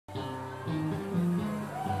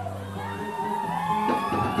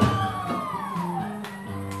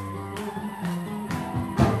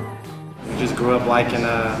grew up liking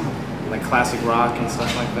like classic rock and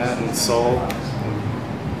stuff like that, and soul,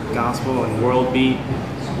 and gospel, and world beat.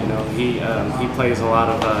 You know, he plays a lot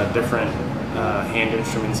of different hand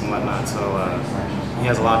instruments and whatnot. So he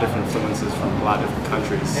has a lot of different influences from a lot of different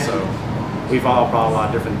countries. So we've all brought a lot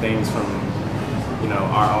of different things from, you know,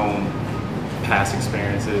 our own past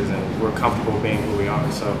experiences, and we're comfortable being who we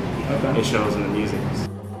are. So it shows in the music.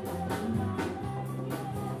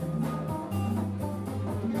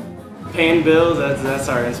 Paying bills, that's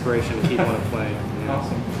our inspiration to keep on playing. You know?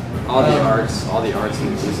 Awesome. All the arts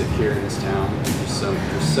and music here in this town. There's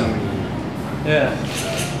so many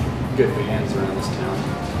good bands around this town.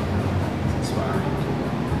 It's inspiring.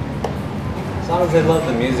 As long as they love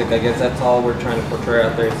the music, I guess that's all we're trying to portray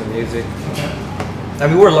out there is the music. I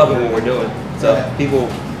mean, we're loving what we're doing. So people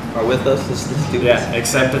are with us. Let's do this. Yeah,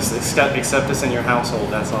 accept us in your household.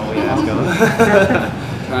 That's all we ask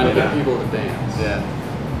of. Trying to get people to dance. Yeah.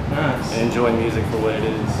 Nice. And enjoy music for what it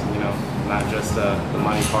is, you know, not just the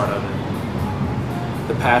money part of it.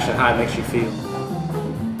 The passion, how it makes you feel.